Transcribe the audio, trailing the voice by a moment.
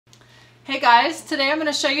Hey guys, today I'm going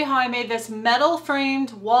to show you how I made this metal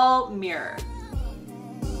framed wall mirror.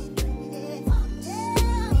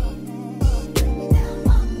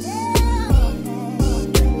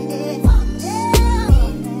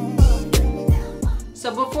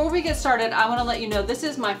 So before we get started, I want to let you know this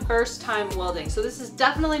is my first time welding. So this is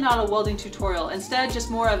definitely not a welding tutorial. Instead, just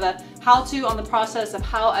more of a how-to on the process of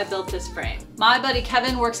how I built this frame. My buddy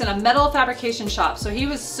Kevin works in a metal fabrication shop. So he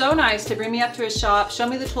was so nice to bring me up to his shop, show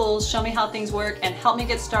me the tools, show me how things work, and help me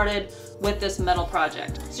get started with this metal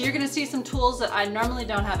project. So you're going to see some tools that I normally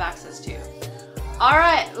don't have access to. All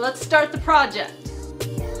right, let's start the project.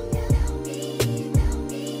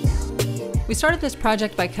 We started this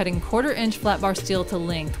project by cutting 1/4 inch flat bar steel to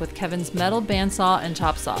length with Kevin's metal bandsaw and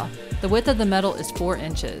chop saw. The width of the metal is 4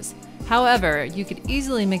 inches. However, you could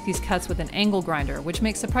easily make these cuts with an angle grinder, which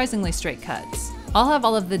makes surprisingly straight cuts. I'll have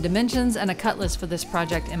all of the dimensions and a cut list for this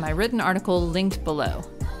project in my written article linked below.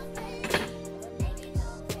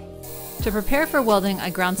 To prepare for welding, I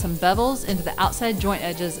ground some bevels into the outside joint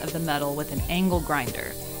edges of the metal with an angle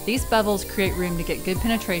grinder. These bevels create room to get good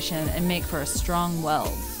penetration and make for a strong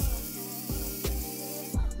weld.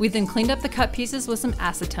 We then cleaned up the cut pieces with some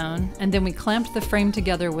acetone, and then we clamped the frame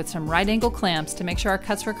together with some right angle clamps to make sure our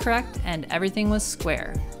cuts were correct and everything was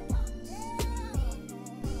square.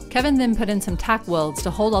 Kevin then put in some tack welds to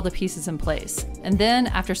hold all the pieces in place, and then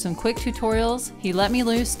after some quick tutorials, he let me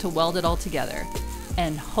loose to weld it all together.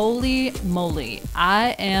 And holy moly,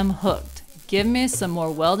 I am hooked. Give me some more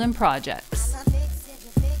welding projects.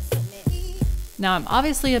 Now I'm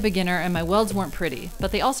obviously a beginner and my welds weren't pretty,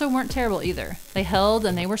 but they also weren't terrible either. They held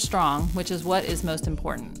and they were strong, which is what is most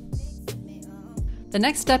important. The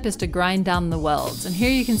next step is to grind down the welds, and here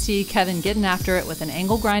you can see Kevin getting after it with an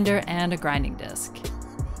angle grinder and a grinding disc.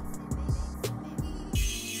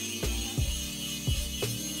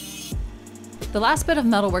 The last bit of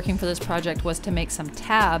metalworking for this project was to make some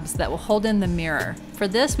tabs that will hold in the mirror. For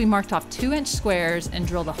this, we marked off 2-inch squares and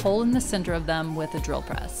drilled a hole in the center of them with a drill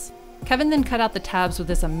press. Kevin then cut out the tabs with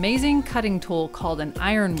this amazing cutting tool called an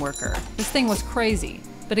iron worker. This thing was crazy,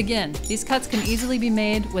 but again, these cuts can easily be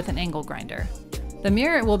made with an angle grinder. The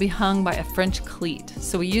mirror will be hung by a French cleat,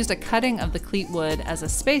 so we used a cutting of the cleat wood as a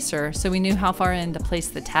spacer so we knew how far in to place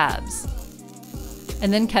the tabs.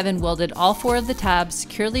 And then Kevin welded all 4 of the tabs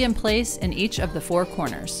securely in place in each of the 4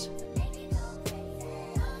 corners.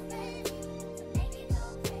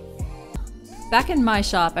 Back in my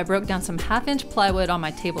shop, I broke down some 1/2-inch plywood on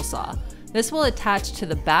my table saw. This will attach to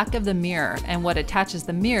the back of the mirror and what attaches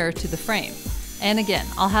the mirror to the frame. And again,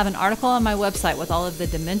 I'll have an article on my website with all of the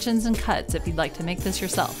dimensions and cuts if you'd like to make this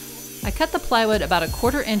yourself. I cut the plywood about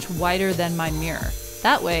 1/4 inch wider than my mirror.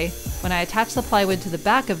 That way, when I attach the plywood to the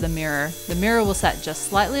back of the mirror will set just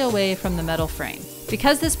slightly away from the metal frame.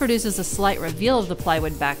 Because this produces a slight reveal of the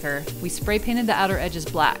plywood backer, we spray painted the outer edges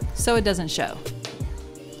black so it doesn't show.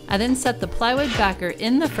 I then set the plywood backer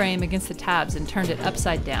in the frame against the tabs and turned it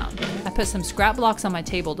upside down. I put some scrap blocks on my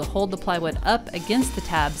table to hold the plywood up against the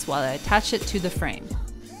tabs while I attached it to the frame.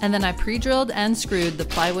 And then I pre-drilled and screwed the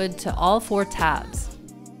plywood to all 4 tabs.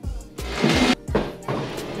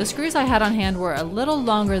 The screws I had on hand were a little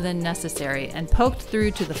longer than necessary and poked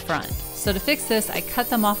through to the front. So to fix this, I cut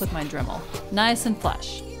them off with my Dremel. Nice and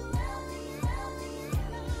flush.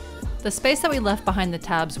 The space that we left behind the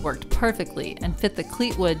tabs worked perfectly and fit the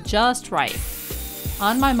cleat wood just right.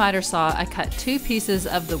 On my miter saw, I cut 2 pieces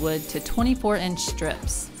of the wood to 24-inch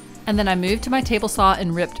strips. And then I moved to my table saw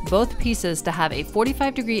and ripped both pieces to have a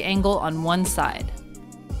 45-degree angle on one side.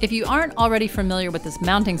 If you aren't already familiar with this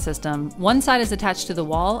mounting system, one side is attached to the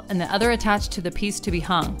wall and the other attached to the piece to be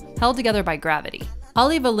hung, held together by gravity. I'll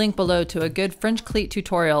leave a link below to a good French cleat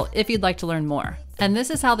tutorial if you'd like to learn more. And this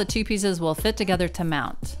is how the 2 pieces will fit together to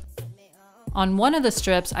mount. On one of the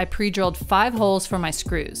strips, I pre-drilled 5 holes for my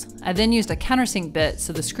screws. I then used a countersink bit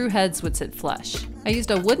so the screw heads would sit flush. I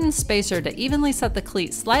used a wooden spacer to evenly set the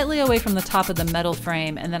cleat slightly away from the top of the metal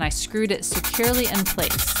frame, and then I screwed it securely in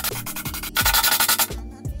place.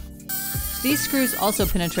 These screws also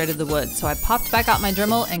penetrated the wood, so I popped back out my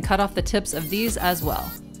Dremel and cut off the tips of these as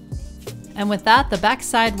well. And with that, the back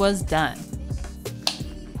side was done.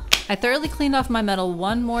 I thoroughly cleaned off my metal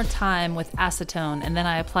one more time with acetone, and then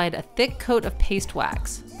I applied a thick coat of paste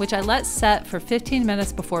wax, which I let set for 15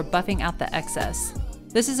 minutes before buffing out the excess.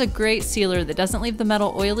 This is a great sealer that doesn't leave the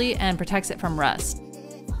metal oily and protects it from rust.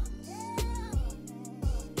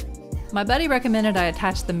 My buddy recommended I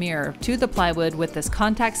attach the mirror to the plywood with this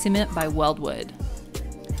contact cement by Welder.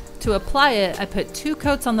 To apply it, I put 2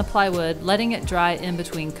 coats on the plywood, letting it dry in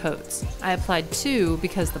between coats. I applied 2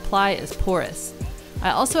 because the ply is porous. I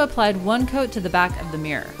also applied 1 coat to the back of the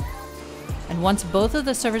mirror. And once both of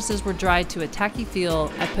the surfaces were dried to a tacky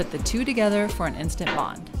feel, I put the two together for an instant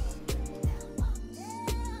bond.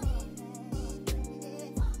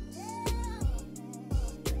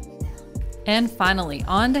 And finally,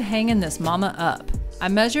 on to hanging this mama up. I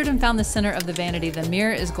measured and found the center of the vanity the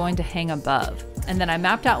mirror is going to hang above, and then I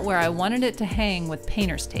mapped out where I wanted it to hang with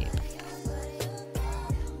painter's tape.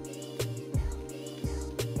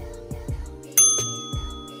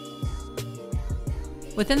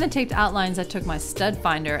 Within the taped outlines, I took my stud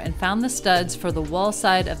finder and found the studs for the wall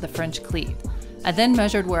side of the French cleat. I then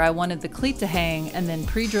measured where I wanted the cleat to hang and then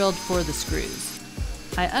pre-drilled for the screws.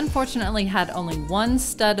 I unfortunately had only one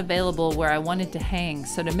stud available where I wanted to hang,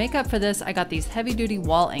 so to make up for this, I got these heavy-duty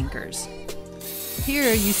wall anchors.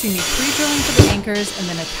 Here you see me pre-drilling for the anchors and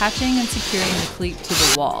then attaching and securing the cleat to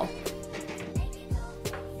the wall.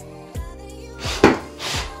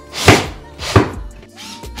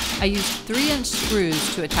 I used 3-inch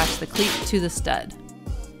screws to attach the cleat to the stud.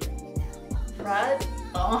 Right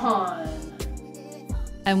on!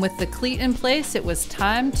 And with the cleat in place, it was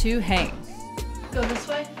time to hang. Go this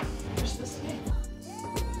way, push this way.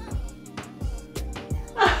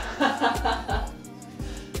 I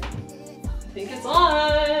think it's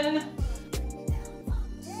on!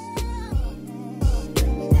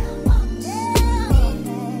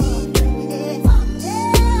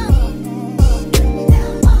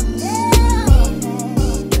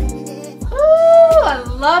 I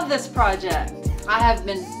love this project. I have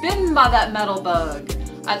been bitten by that metal bug.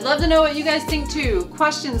 I'd love to know what you guys think too.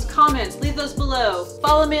 Questions, comments, leave those below.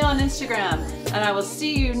 Follow me on Instagram, and I will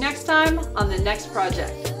see you next time on the next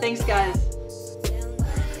project. Thanks, guys.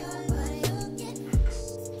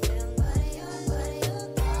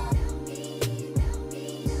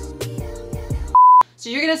 So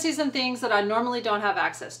you're gonna see some things that I normally don't have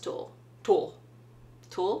access to.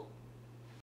 Tool?